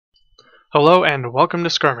Hello and welcome to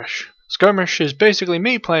Skirmish. Skirmish is basically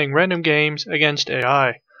me playing random games against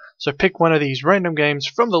AI. So pick one of these random games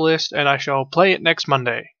from the list and I shall play it next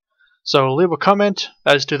Monday. So leave a comment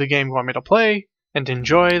as to the game you want me to play and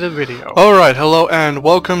enjoy the video. Alright, hello and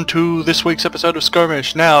welcome to this week's episode of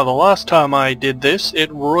Skirmish. Now, the last time I did this, it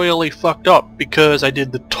royally fucked up because I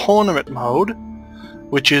did the tournament mode,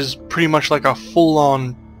 which is pretty much like a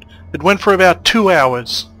full-on... It went for about 2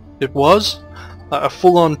 hours. It was a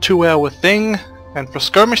full-on 2-hour thing, and for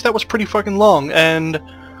Skirmish that was pretty fucking long, and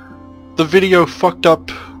the video fucked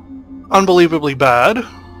up unbelievably bad.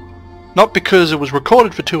 Not because it was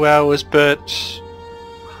recorded for 2 hours, but...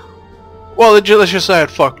 well, let's just say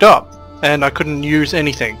it fucked up, and I couldn't use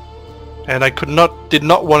anything. And I did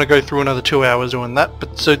not want to go through another 2 hours doing that,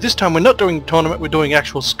 but so this time we're not doing tournament, we're doing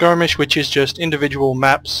actual Skirmish, which is just individual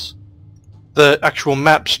maps. The actual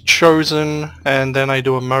map's chosen, and then I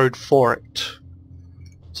do a mode for it.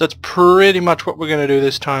 So that's pretty much what we're going to do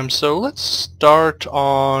this time. So let's start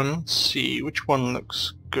on... let's see, which one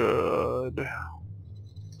looks good.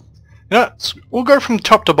 You know, we'll go from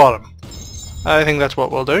top to bottom. I think that's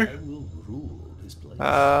what we'll do. And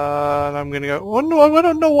I'm going to go... oh, no, I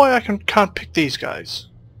don't know why I can't pick these guys.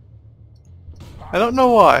 I don't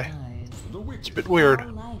know why. It's a bit weird.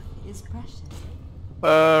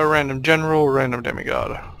 Random general, random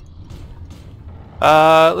demigod.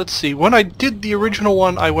 Let's see, when I did the original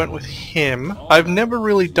one I went with him. I've never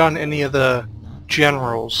really done any of the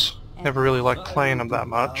generals. Never really liked playing them that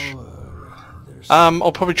much.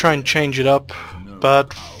 I'll probably try and change it up,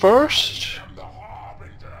 but first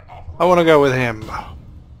I want to go with him.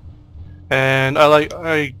 And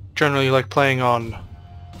I generally like playing on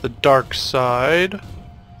the dark side.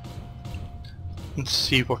 Let's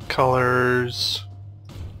see what colors.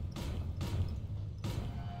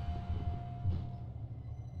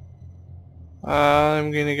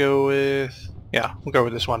 I'm gonna go with... yeah, we'll go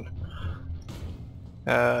with this one.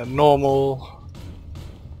 Normal.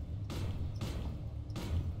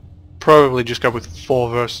 Probably just go with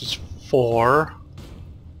 4 versus 4.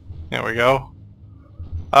 There we go.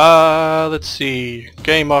 Let's see.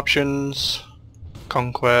 Game options.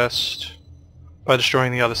 Conquest. By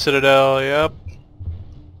destroying the other citadel, yep.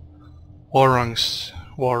 War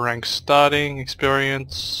rank starting,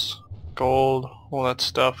 experience, gold, all that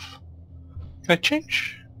stuff. Can I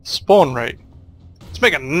change spawn rate? Let's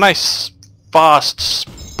make a nice fast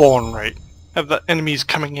spawn rate. Have the enemies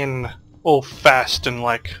coming in all fast and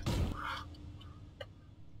like...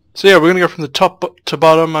 so yeah, we're gonna go from the top to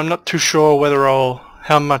bottom. I'm not too sure whether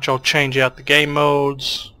how much I'll change out the game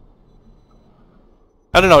modes.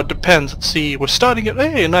 I don't know, it depends. Let's see, we're starting at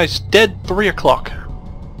a nice dead 3 o'clock.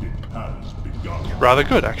 Rather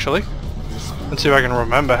good, actually. Let's see if I can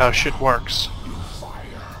remember how shit works.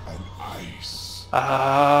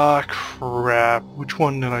 Ah, crap. Which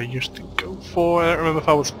one did I used to go for? I don't remember if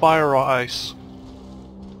I was fire or ice.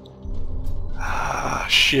 Ah,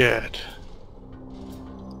 shit.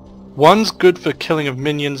 One's good for killing of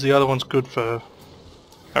minions, the other one's good for...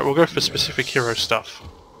 alright, we'll go for specific hero stuff.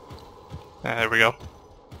 There we go.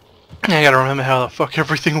 I gotta remember how the fuck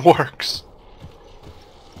everything works.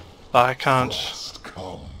 I can't...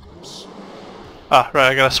 ah, right,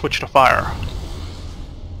 I gotta switch to fire.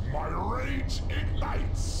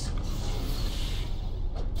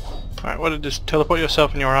 Alright, what did this? Teleport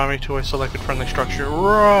yourself and your army to a selected friendly structure.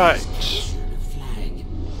 Right!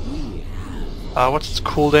 What's its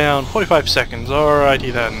cooldown? 45 seconds.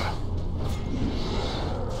 Alrighty then.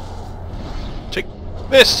 Take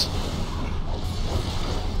this!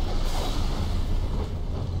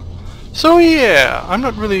 So yeah, I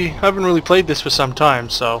haven't really played this for some time,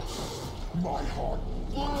 so...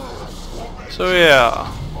 so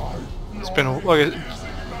yeah. It's been, like,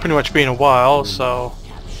 pretty much been a while, so...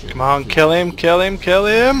 come on, kill him, kill him, kill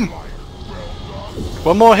him!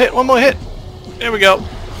 One more hit, one more hit! There we go.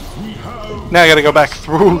 Now I gotta go back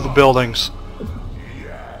through the buildings.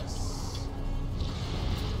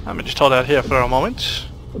 I'm gonna just hold out here for a moment.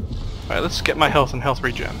 Alright, let's get my health and health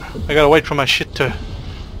regen. I gotta wait for my shit to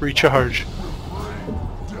recharge.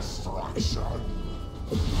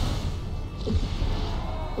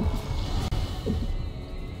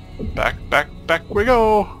 Back we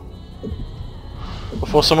go!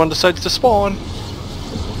 Before someone decides to spawn.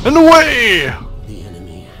 And away! The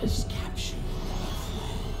enemy has captured.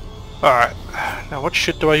 Alright. Now what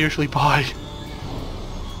shit do I usually buy?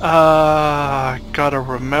 I gotta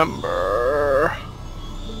remember.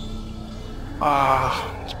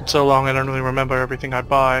 It's been so long I don't really remember everything I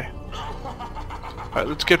buy. Alright,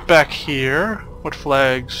 let's get back here. What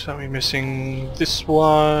flags are we missing? This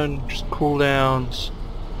one, just cooldowns.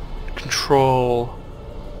 Control.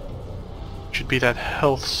 should be that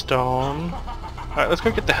health stone. Alright, let's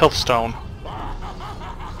go get the health stone.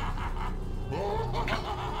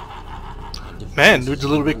 Man, dude's a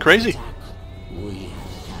little bit crazy. We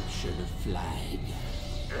have captured a flag.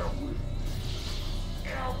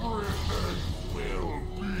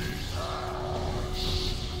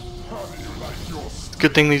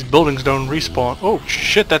 Good thing these buildings don't respawn. Oh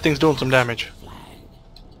shit, that thing's doing some damage.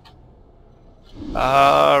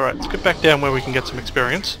 Alright, let's get back down where we can get some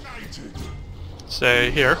experience.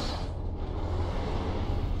 Say here.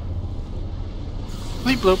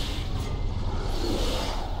 Bleep bloop.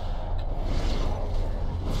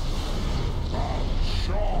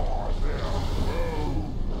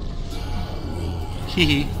 Hee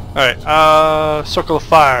hee. Alright, circle of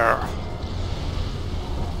fire.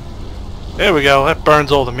 There we go, that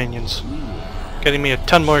burns all the minions. Getting me a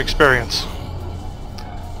ton more experience.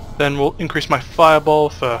 Then we'll increase my fireball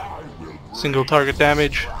for single target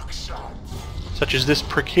damage. Such as this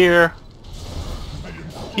prick here.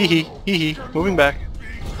 Hee hee, hee hee, moving back.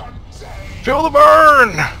 Feel the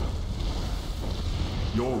burn!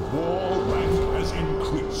 Your war rank has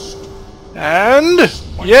increased. And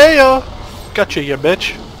yeah! Gotcha, you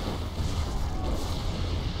bitch.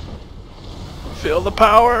 Feel the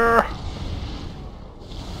power!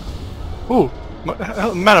 Ooh,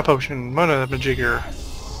 mana potion, mana majigger.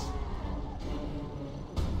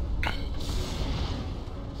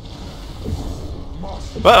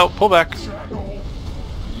 Uh-oh, pull back.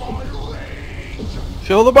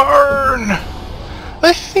 Feel the burn!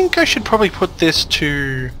 I think I should probably put this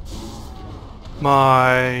to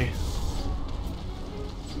my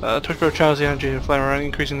Touchbow channels the energy of flame around,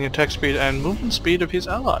 increasing the attack speed and movement speed of his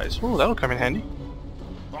allies. Oh, that'll come in handy.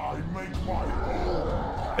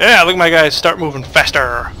 Yeah, look at my guys start moving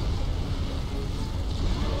faster.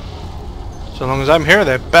 So long as I'm here,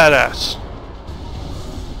 they're badass.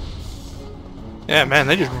 Yeah, man,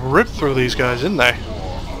 they just ripped through these guys, didn't they?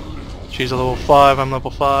 She's a level 5, I'm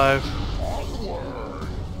level 5.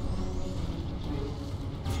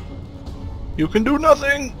 You can do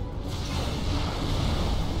nothing!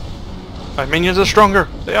 My minions are stronger,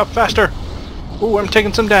 they are faster. Ooh, I'm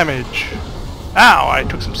taking some damage. Ow, I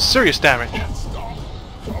took some serious damage.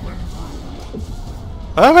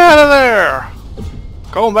 I'm out of there!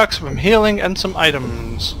 Going back some healing and some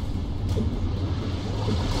items.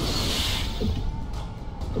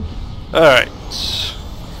 Alright.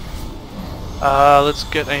 Let's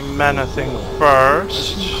get a mana thing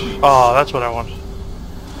first. Oh, that's what I want.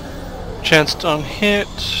 Chance on hit,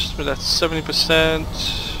 but that's 70%.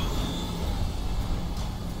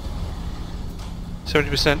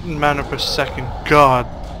 70% mana per second. God,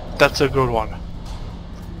 that's a good one.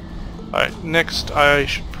 Alright, next I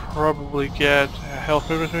should probably get health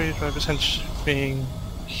movement speed, 5% being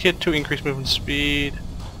hit to increase movement speed.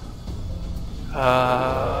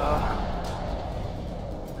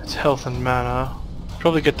 It's health and mana.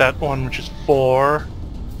 Probably get that one, which is 4.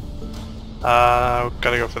 Gotta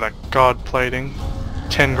go for that god plating.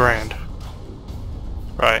 10 grand.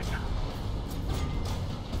 Right.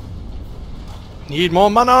 Need more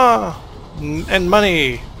mana and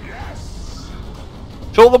money.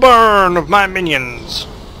 Feel the burn of my minions.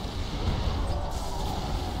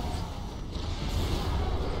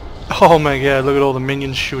 Oh my god, look at all the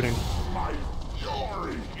minions shooting.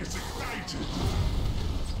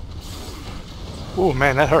 Oh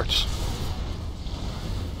man, that hurts.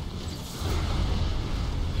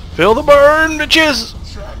 Feel the burn, bitches!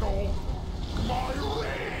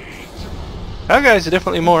 Our guys are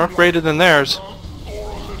definitely more upgraded than theirs.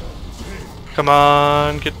 Come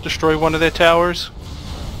on, destroy one of their towers.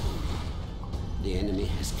 The enemy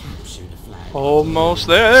has captured a flag. Almost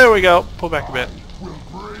there. There we go. Pull back a bit.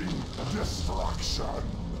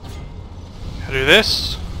 I'll do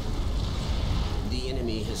this. The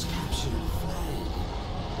enemy has captured a flag.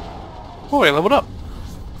 Oh, I leveled up.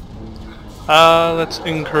 Let's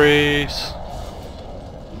increase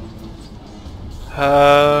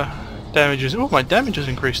damages. Oh, my damage has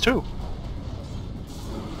increased too.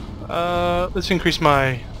 Let's increase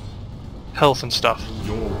my health and stuff.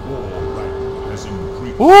 Your war rank has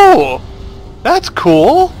increased. Ooh, that's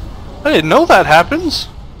cool. I didn't know that happens.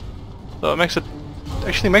 So it makes it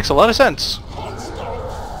actually makes a lot of sense.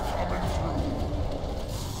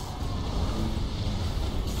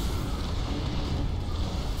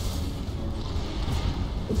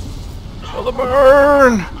 Feel the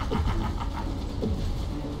burn!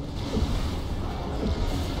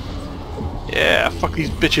 Yeah, fuck these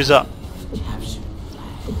bitches up.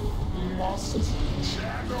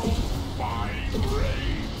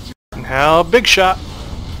 Now, big shot.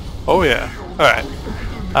 Oh yeah. Alright.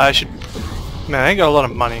 I should... Man, I ain't got a lot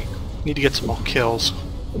of money. Need to get some more kills.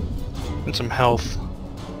 And some health.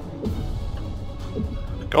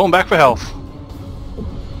 Going back for health.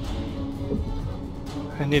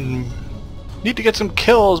 I need to get some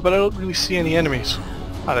kills, but I don't really see any enemies.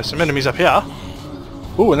 Ah, there's some enemies up here.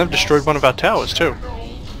 Ooh, and they've destroyed one of our towers too.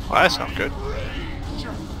 Well, that's not good.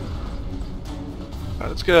 Alright,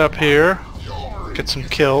 let's get up here. Get some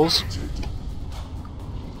kills.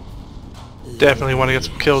 Definitely want to get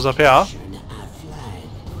some kills up here. I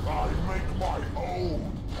make my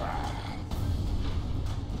own path.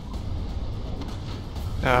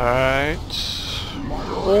 Alright.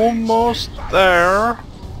 Almost there.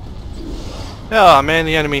 Oh man,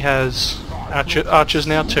 the enemy has archers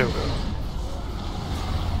now too.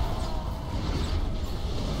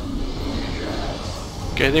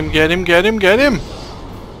 Get him, get him, get him, get him!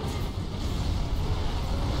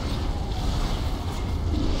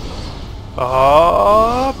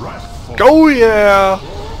 Go yeah!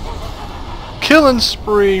 Killing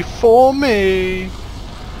spree for me!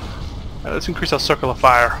 Alright, let's increase our circle of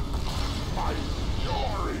fire.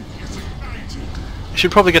 I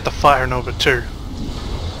should probably get the fire nova too.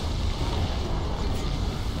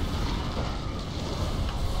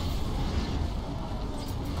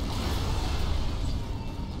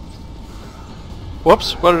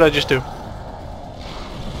 Whoops, what did I just do?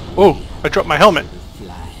 Whoa, I dropped my helmet.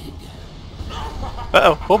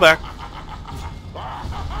 Uh-oh, pull back.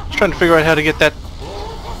 Just trying to figure out how to get that.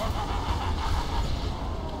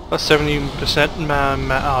 Plus 70%.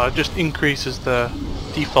 Oh, it just increases the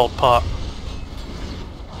default part.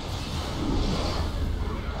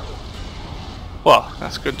 Well,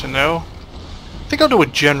 that's good to know. I think I'll do a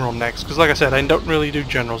general next, because like I said, I don't really do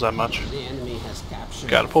generals that much. The enemy has captured.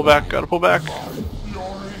 Gotta pull back, gotta pull back.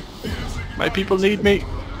 My people need me.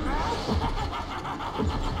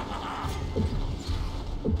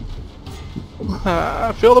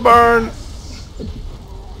 Feel the burn.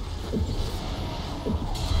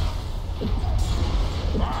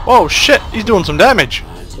 Oh shit, he's doing some damage.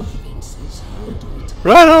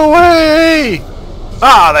 Run away!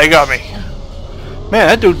 Ah, they got me. Man,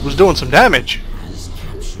 that dude was doing some damage. Has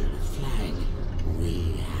captured a flag.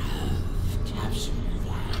 We have captured a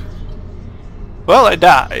flag. Well, I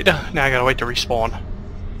died. Now I gotta wait to respawn.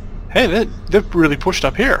 Hey, they've really pushed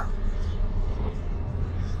up here.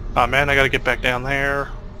 Oh man, I gotta get back down there.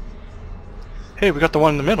 Hey, we got the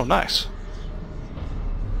one in the middle. Nice.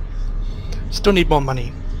 Still need more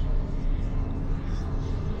money.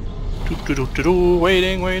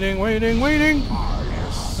 Waiting, waiting, waiting, waiting.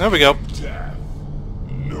 There we go.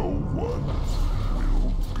 No one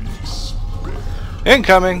will be spared.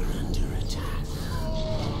 Incoming.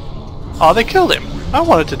 Oh, they killed him. I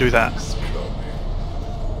wanted to do that.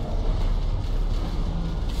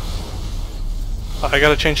 I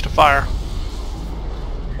gotta change to fire.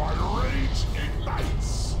 My rage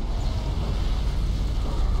ignites.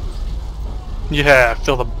 Yeah,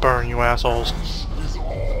 feel the burn, you assholes. Is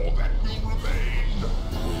all that will remain.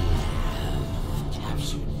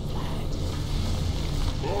 Captured flag.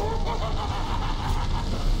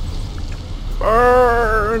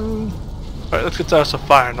 Burn! Alright, let's get us a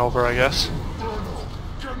fire nova, I guess.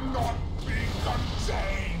 Cannot be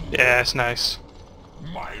contained. Yeah, it's nice.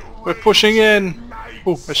 My We're pushing in! ignites.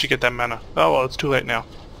 Ooh, I should get that mana. Oh well, it's too late now.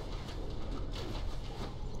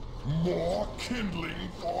 More kindling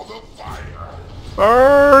for the fire.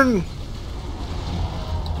 Burn!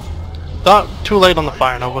 Not too late on the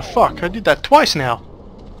fire nova. Fuck, I did that twice now.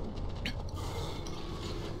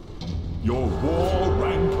 Your war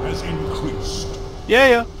rank has increased.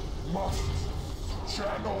 Yeah. Must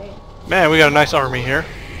channel Man, we got a nice army here.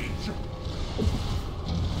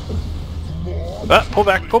 more Pull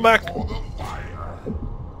back, pull back. for the fire.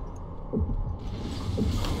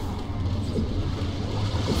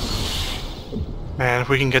 Man, if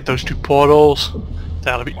we can get those two portals,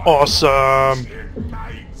 that'll be awesome.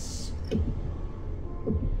 Ignites.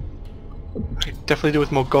 I could definitely do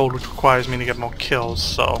with more gold, which requires me to get more kills,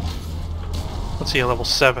 so... Let's see, a level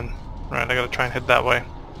 7. Right, I gotta try and head that way.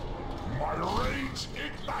 My rage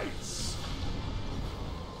ignites.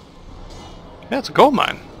 Yeah, it's a gold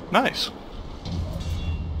mine. Nice.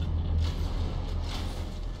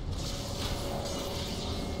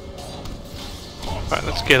 Alright,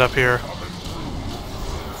 let's get up here.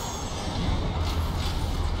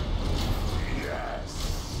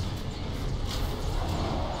 Yes.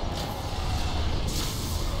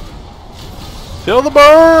 Feel the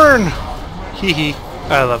burn! Hee hee.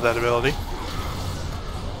 I love that ability.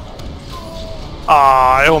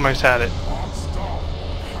 Ah, I almost had it.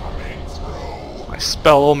 My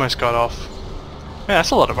spell almost got off. Man,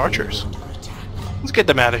 that's a lot of archers. Let's get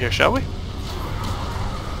them out of here, shall we?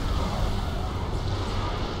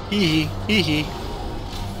 Hee hee hee.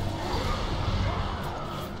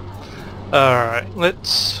 Alright,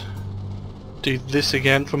 let's do this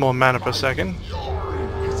again for more mana per second.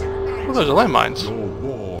 Oh, those are landmines. Your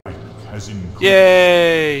war has increased.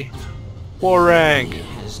 Yay! War rank.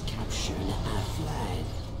 Has captured our flag.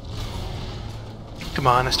 Come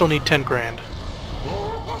on, I still need 10 grand.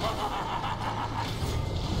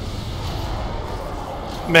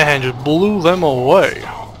 Man, just blew them away.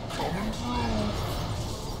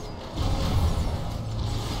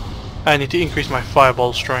 I need to increase my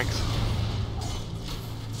fireball strength.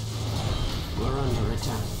 We're under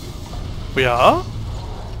attack. We are?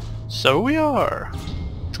 So we are.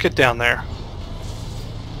 Let's get down there.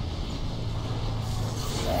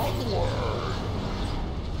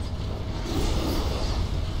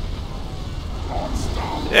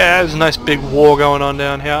 Yeah, there's a nice big war going on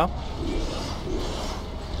down here.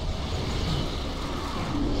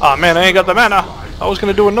 Ah man, I ain't got the mana. I was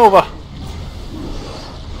gonna do a Nova.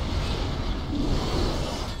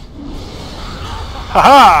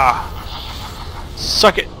 Haha!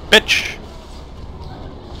 Suck it, bitch!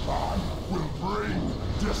 Will bring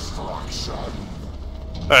destruction.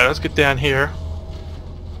 Alright, let's get down here.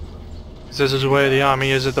 This is where the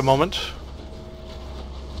army is at the moment.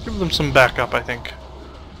 Give them some backup, I think.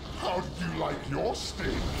 How do you like your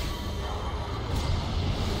steak?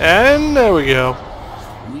 And there we go.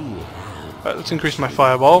 We have Alright, let's increase my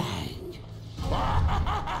fireball.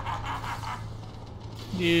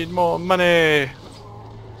 Need more money.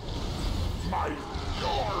 My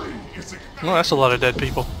fury is Oh, that's a lot of dead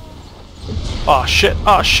people. Oh shit,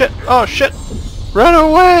 oh shit, oh shit! Run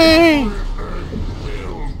away!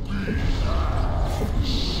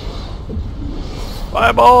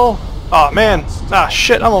 Fireball! Oh man, ah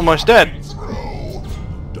shit, I'm almost dead.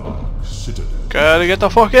 Dark Citadel. Gotta get the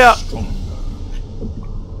fuck out!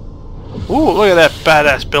 Ooh, look at that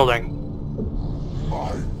badass building.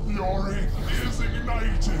 My fury is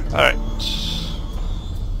ignited. Alright.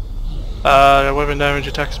 Weapon damage,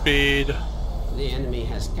 attack speed. the enemy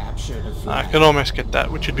has captured a I flag. can almost get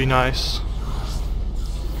that, which would be nice.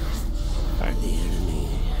 The enemy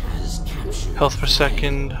has captured Health per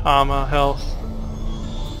second, armor, health.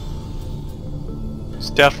 It's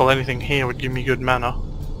doubtful anything here would give me good mana.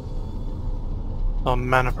 Oh,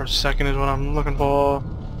 mana per second is what I'm looking for.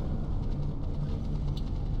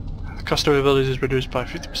 The cost of abilities is reduced by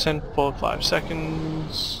 50% for 5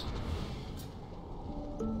 seconds.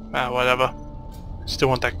 Ah, whatever. Still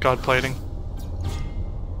want that god plating.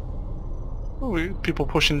 Ooh, people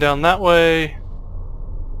pushing down that way.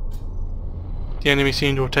 The enemy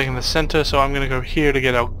seem to have taken the center, so I'm gonna go here to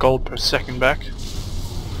get our gold per second back.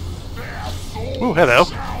 Ooh, hello.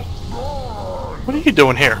 What are you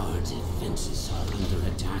doing here? Our defenses are under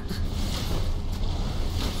attack.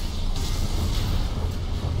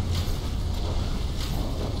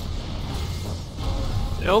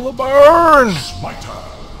 Feel the burn! Smiter.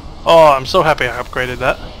 Oh, I'm so happy I upgraded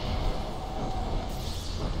that.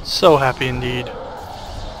 So happy indeed.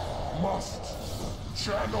 Must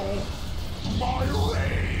channel my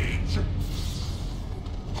rage.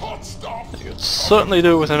 Hot stuff. I could certainly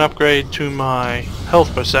do it with an upgrade to my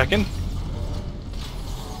health per second.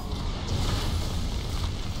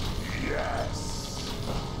 Yes.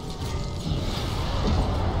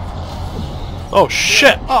 Oh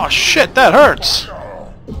shit! Oh shit, that hurts!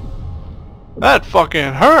 That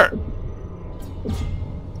fucking hurt!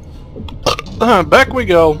 Back we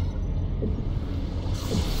go.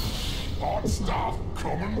 Hot stuff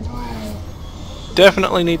coming through.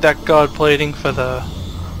 Definitely need that god plating for the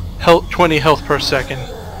health 20 health per second.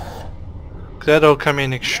 That'll come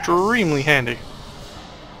in extremely handy.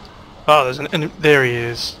 Oh, there's there he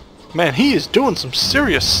is. Man, he is doing some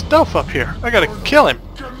serious stuff up here. I gotta kill him.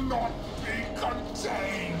 Cannot be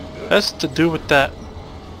contained. That's to do with that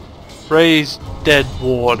raised dead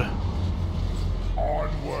ward.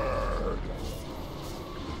 Onward.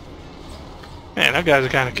 Man, that guy's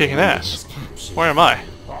kind of kicking ass. Where am I?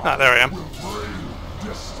 Ah, there I am. Bring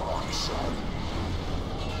destruction.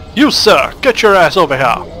 You, sir, get your ass over here.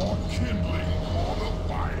 More kindling for the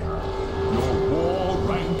fire. Your war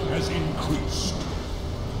rank has increased.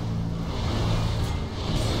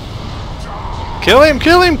 Kill him,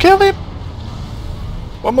 kill him, kill him!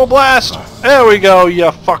 One more blast! There we go, you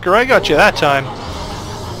fucker. I got you that time.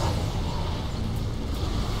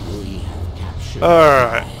 We have captured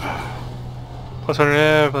Alright. Plus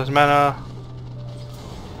 100, plus mana.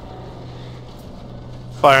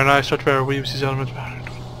 Fire and ice, touch bearer weaves these elements.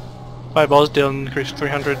 Fireballs deal increase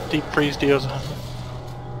 300. Deep freeze deals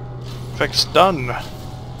 100. Effect stun.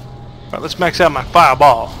 Right, let's max out my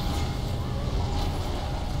fireball.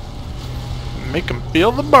 Make them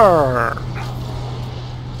feel the burn.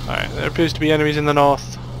 Alright, there appears to be enemies in the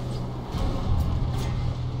north.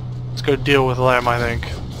 Let's go deal with them, I think.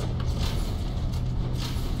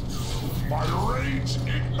 My rage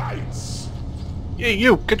ignites. Yeah,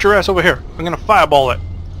 you! Get your ass over here! I'm gonna fireball it!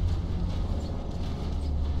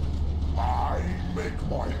 I make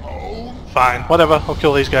my own. Fine, whatever. I'll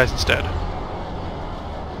kill these guys instead.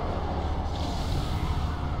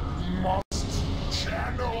 Must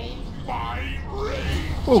channel my rage.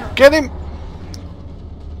 Oh, get him!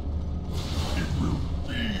 It will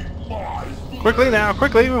be my Quickly now,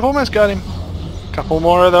 quickly! We've almost got him. Couple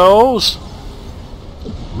more of those.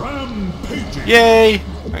 rampaging. Yay!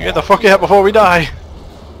 Now get the fuck out before we die.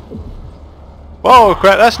 Whoa,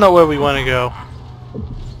 crap! That's not where we want to go.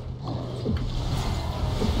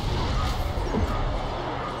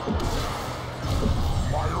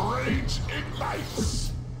 My rage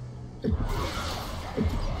ignites.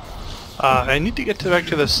 I need to get back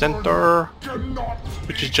to the center, Cannot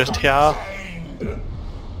which is be just here. contained.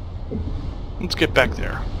 Let's get back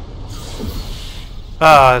there.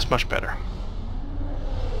 Ah, that's much better.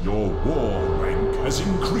 Your war rank has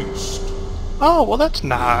increased. Oh, well that's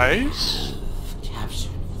nice.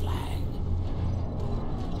 Captured flag.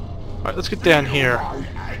 Alright, let's get down here. My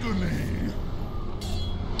agony.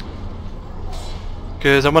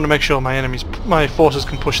 Because I want to make sure my forces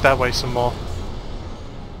can push that way some more.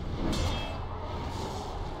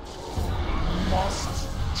 Must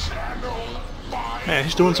channel my Man,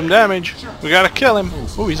 he's doing some damage. We gotta kill him.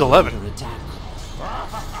 Oh, he's 11. Under attack.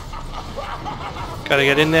 Gotta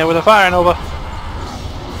get in there with a fire nova.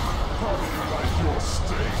 like your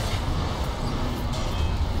steak.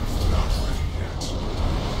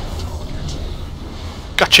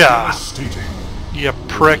 Gotcha! Stating. You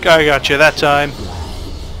prick, I got you that time.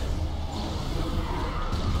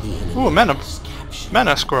 Ooh, a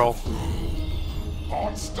mana scroll.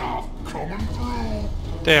 Hot stuff coming through.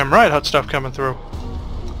 Damn right, hot stuff coming through.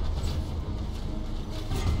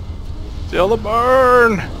 Feel the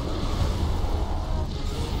burn!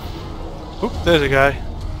 Oop, there's a guy.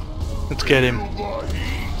 Let's get him. Feel the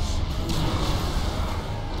heat.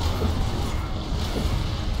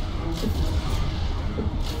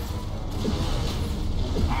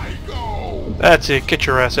 I go. That's it, get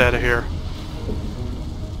your ass out of here.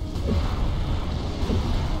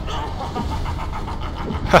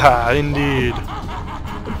 Haha, indeed.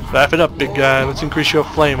 Laugh it up, big guy. Let's increase your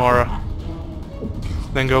flame aura.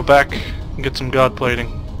 Then go back and get some god plating.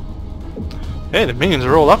 Hey, the minions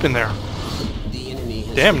are all up in there. The enemy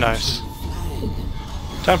has Damn nice.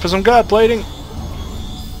 Time for some god plating.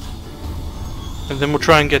 And then we'll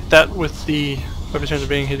try and get that with the weapon chance of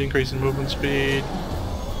being hit, increase in movement speed,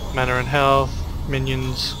 mana and health,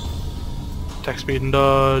 minions, attack speed and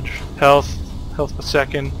dodge, health per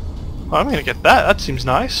second. Oh, I'm gonna get that. That seems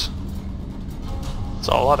nice. It's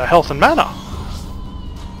a lot of health and mana.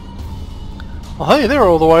 Well, hey, they're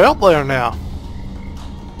all the way up there now.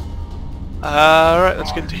 Alright,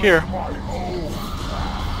 let's get to here.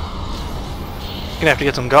 Gonna have to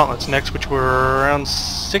get some gauntlets next, which were around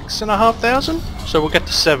 6,500. So we'll get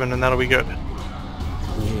to 7 and that'll be good. We're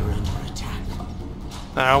under attack.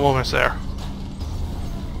 I'm almost there.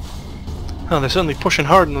 Oh, they're certainly pushing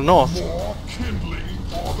hard in the north. More kindling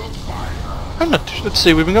for the fire. I'm not, let's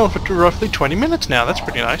see, we've been going for roughly 20 minutes now. That's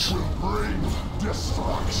pretty nice. Bring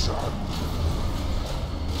destruction.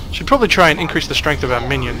 Should probably try and increase the strength of our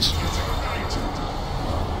minions.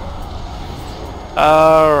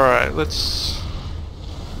 Alright, let's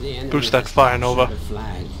The enemy boost that has fire captured nova. a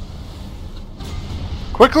flag.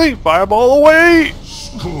 Quickly, fireball away!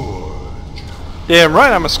 Scourge. Damn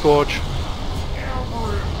right I'm a Scourge.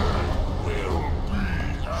 Everything will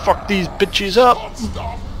be Fuck these bitches up. hot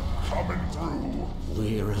stuff coming through.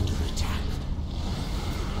 We're under attack.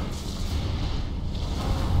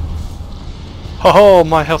 Ho ho,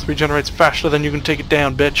 my health regenerates faster than you can take it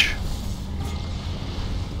down, bitch.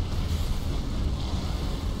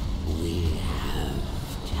 We have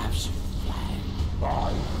captured flag.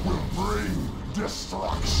 I will bring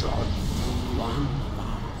destruction. One of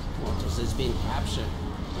our fortress has been captured.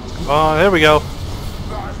 Oh, there we go.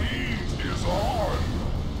 The heat is on.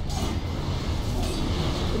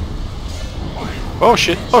 Oh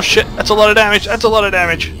shit, oh shit, that's a lot of damage, that's a lot of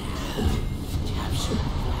damage. Captured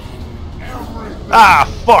Everything Ah,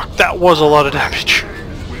 fuck, that was a lot of damage.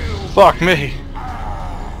 will Fuck me.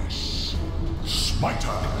 ash. Smiter.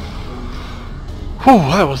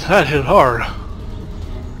 Whew, that hit hard.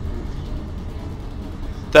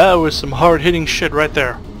 That was some hard hitting shit right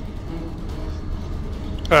there.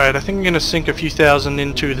 Alright, I think I'm gonna sink a few thousand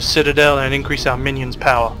into the Citadel and increase our minions'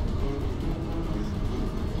 power.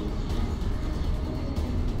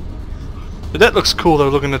 But that looks cool though,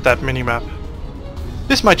 looking at that minimap.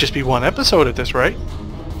 This might just be one episode at this rate.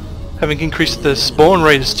 Having increased the spawn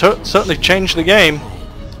rate has certainly changed the game.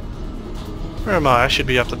 Where am I? I should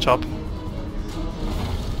be up the top.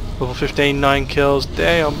 Level 15, 9 kills,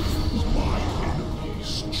 damn.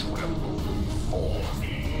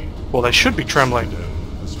 Well, they should be trembling.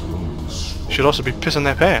 Should also be pissing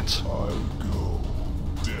their pants.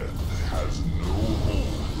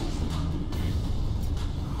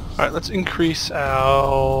 Alright, let's increase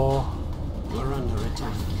our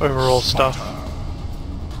overall stuff.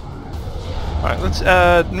 Alright, let's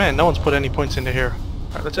add... Man, no one's put any points into here.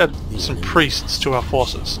 Alright, let's add some priests to our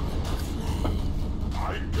forces.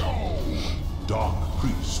 Dark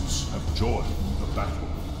priests have joined the battle.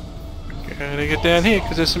 Gotta get down here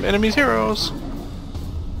because there's some enemies heroes.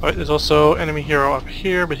 Alright, there's also enemy hero up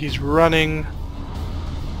here, but he's running.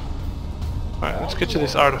 Alright, let's get to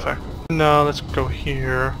this artifact. No, let's go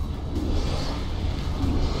here.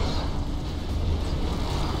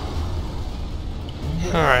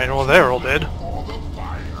 Alright, well they're all dead.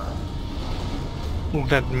 Ooh,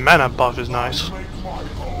 that mana buff is nice.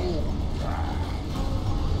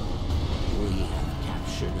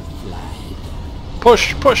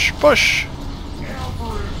 Push, push, push!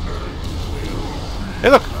 Hey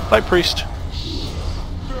look, Light Priest.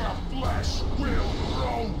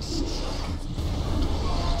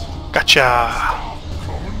 Gotcha!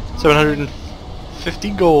 750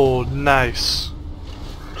 gold, nice.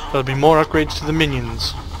 There'll be more upgrades to the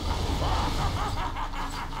minions.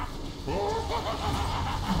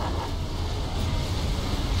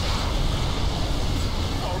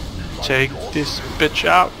 Take this bitch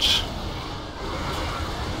out.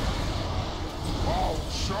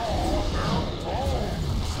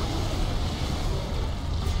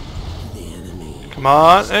 Come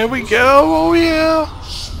on, there we go, oh yeah!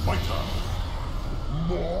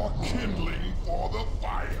 More kindling for the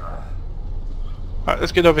fire. Alright,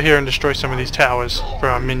 let's get over here and destroy some of these towers for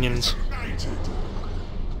our minions.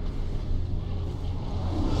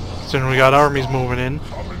 Soon we got armies moving in.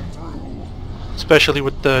 Especially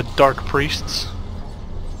with the dark priests.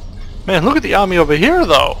 Man, look at the army over here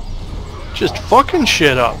though! Just fucking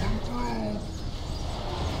shit up.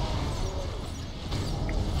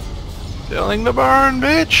 Filling the barn,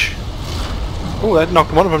 bitch! Oh, that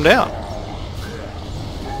knocked one of them down.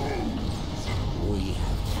 We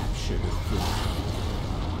have captured a flag.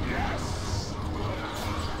 Yes.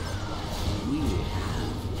 We have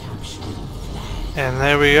captured a flag. And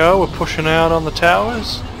there we go, we're pushing out on the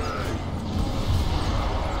towers.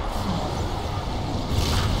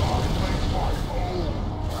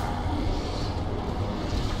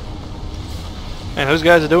 And those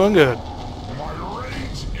guys are doing good. My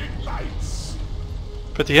rage ignites.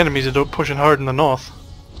 But the enemies are pushing hard in the north.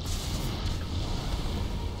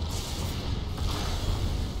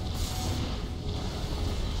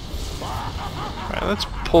 Alright, let's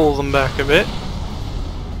pull them back a bit.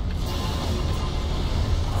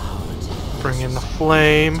 Bring in the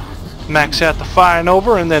flame. Max out the Fire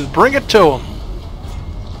Nova and then bring it to them.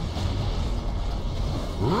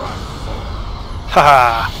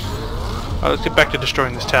 Haha. Alright, let's get back to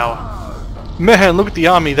destroying this tower. Man, look at the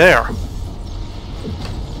army there.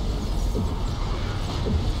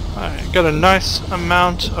 Alright, got a nice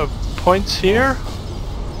amount of points here.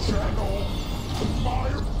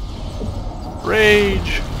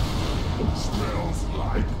 Rage. Smells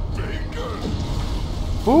like bacon.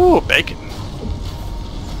 Ooh, bacon.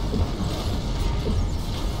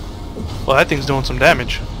 Well, that thing's doing some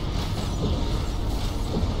damage.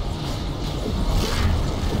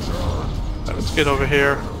 Right, let's get over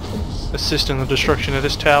here. Assist in the destruction of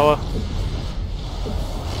this tower.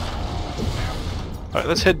 Alright,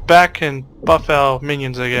 let's head back and buff our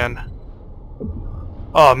minions again.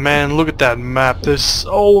 Oh man, look at that map. There's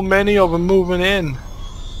so many of them moving in.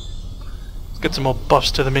 Let's get some more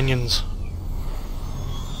buffs to the minions.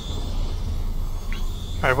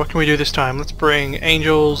 Alright, what can we do this time? Let's bring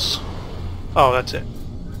angels. Oh, that's it.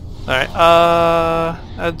 Alright,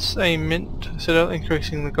 adds a mint. So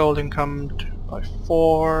increasing the gold income by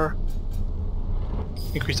 4.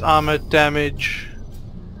 Increase armor damage.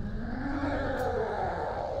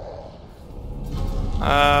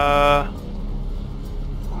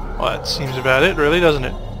 Well, that seems about it, really, doesn't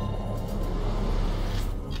it?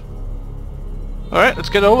 Alright, let's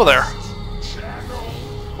get over there.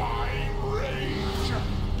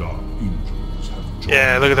 Dark angels have joined.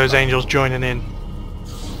 Yeah, look at those angels joining in.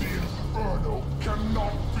 The inferno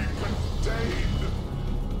cannot be contained.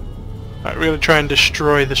 Alright, we're gonna try and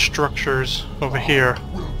destroy the structures over here.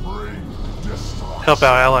 Will bring destruction. Help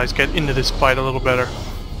our allies get into this fight a little better.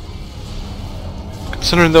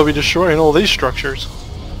 Considering they'll be destroying all these structures.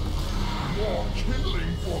 More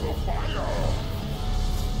kindling for the fire.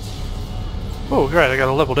 Oh, great, I got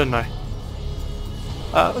a level, didn't I?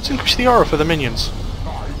 Let's increase the aura for the minions.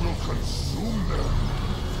 I will consume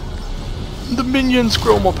them. The minions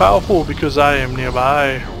grow more powerful because I am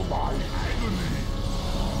nearby. Feel my agony.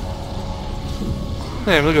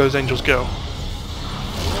 Damn, look at those angels go.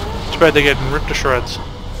 Too bad they're getting ripped to shreds.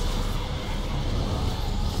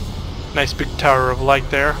 Nice big tower of light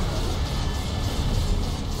there.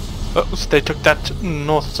 Oh, so they took that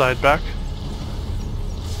north side back.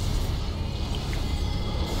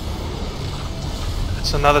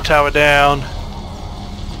 That's another tower down.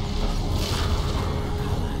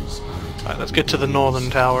 Alright, let's get to the northern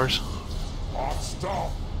towers. Hot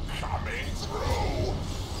stuff coming through.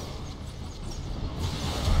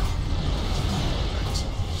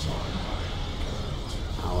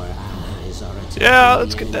 Our allies are attacking Yeah, the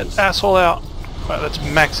let's get that enemy's asshole out. Alright, let's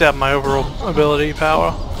max out my overall ability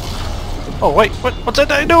power. Oh wait, what's that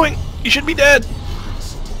guy doing? You should be dead!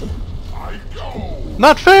 I go.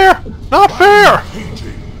 Not fair! Not fair!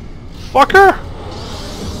 Painting. Fucker!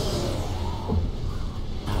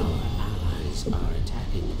 allies are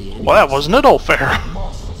attacking the enemy's Well, that wasn't at all fair.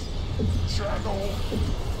 Must channel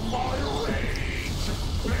my rage.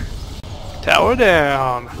 Tower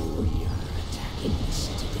down. We are attacking the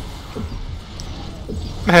citadel.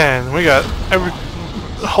 Man, we got a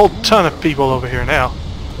whole ton of people over here now.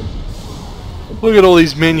 Look at all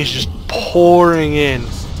these minions just pouring in.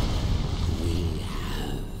 We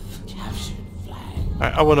have captured flag.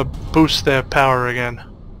 Alright, I want to boost their power again.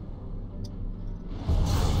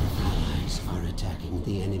 Allies are attacking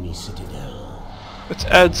the enemy citadel. Let's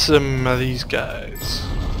add some of these guys.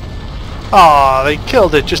 Ah, they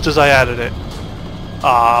killed it just as I added it.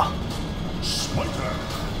 Ah. Smiter.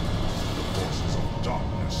 The forces of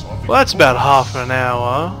darkness are Well, that's about half an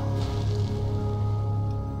hour.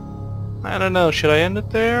 I don't know, should I end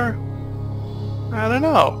it there? I don't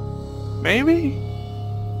know. Maybe?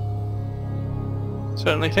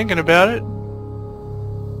 Certainly thinking about it.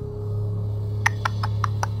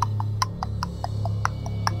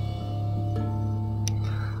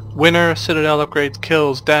 Winner, Citadel upgrades,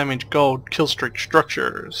 kills, damage, gold, killstreak,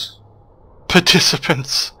 structures.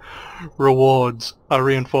 Participants. Rewards are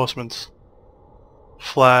reinforcements.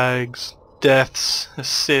 Flags, deaths,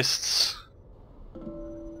 assists.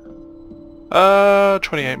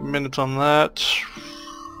 28 minutes on that.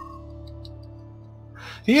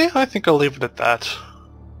 Yeah, I think I'll leave it at that.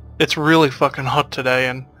 It's really fucking hot today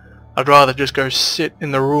and I'd rather just go sit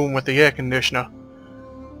in the room with the air conditioner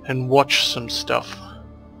and watch some stuff.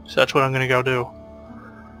 So that's what I'm gonna go do.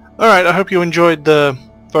 Alright, I hope you enjoyed the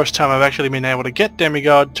first time I've actually been able to get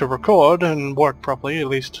Demigod to record and work properly, at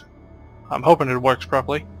least I'm hoping it works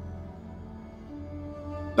properly.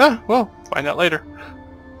 Ah, well, find out later.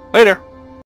 Later!